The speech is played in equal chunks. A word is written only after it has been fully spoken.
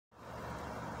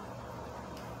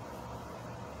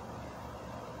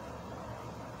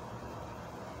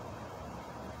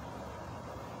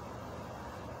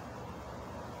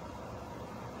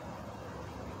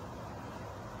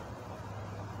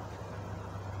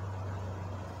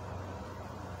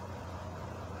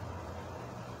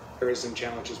terrorism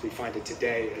challenge as we find it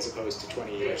today as opposed to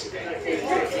 20 years ago.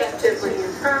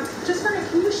 Just wondering,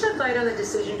 can you shed light on the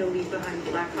decision to leave behind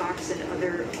Black Hawks and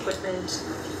other equipment,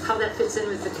 how that fits in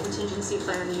with the contingency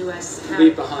plan the U.S. had?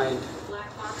 Leave behind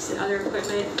Black Hawks and other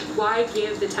equipment. Why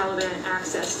give the Taliban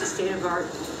access to state-of-the-art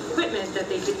equipment that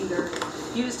they could either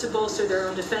use to bolster their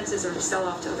own defenses or to sell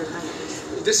off to other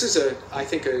countries? This is, I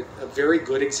think, a very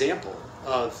good example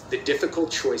of the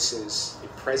difficult choices a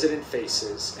president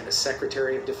faces and a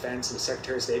Secretary of Defense and a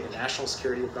Secretary of State and a National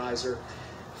Security Advisor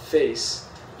face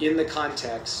in the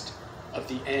context of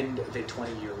the end of a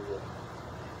 20-year war.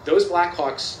 Those Black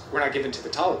Hawks were not given to the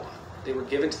Taliban. They were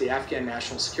given to the Afghan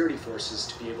National Security Forces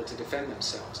to be able to defend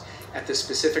themselves at the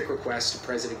specific request of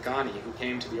President Ghani, who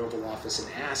came to the Oval Office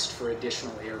and asked for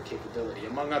additional air capability,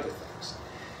 among other things.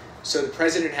 So the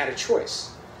president had a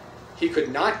choice. He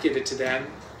could not give it to them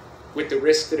with the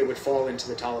risk that it would fall into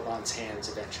the Taliban's hands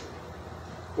eventually.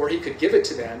 Or he could give it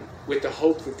to them with the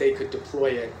hope that they could deploy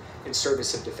it in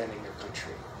service of defending their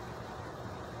country.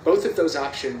 Both of those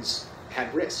options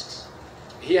had risks.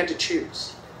 He had to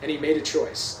choose, and he made a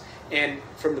choice. And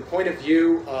from the point of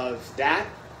view of that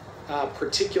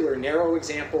particular narrow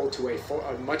example to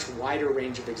a much wider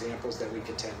range of examples that we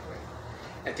contend with,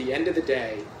 at the end of the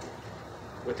day,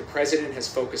 what the president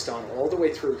has focused on all the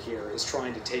way through here is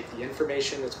trying to take the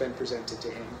information that's been presented to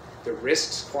him, the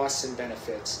risks, costs, and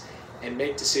benefits, and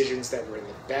make decisions that were in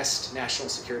the best national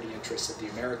security interests of the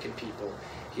American people.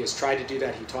 He has tried to do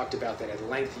that. He talked about that at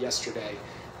length yesterday.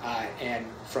 And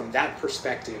from that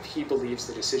perspective, he believes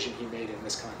the decision he made in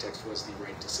this context was the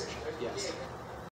right decision. Yes.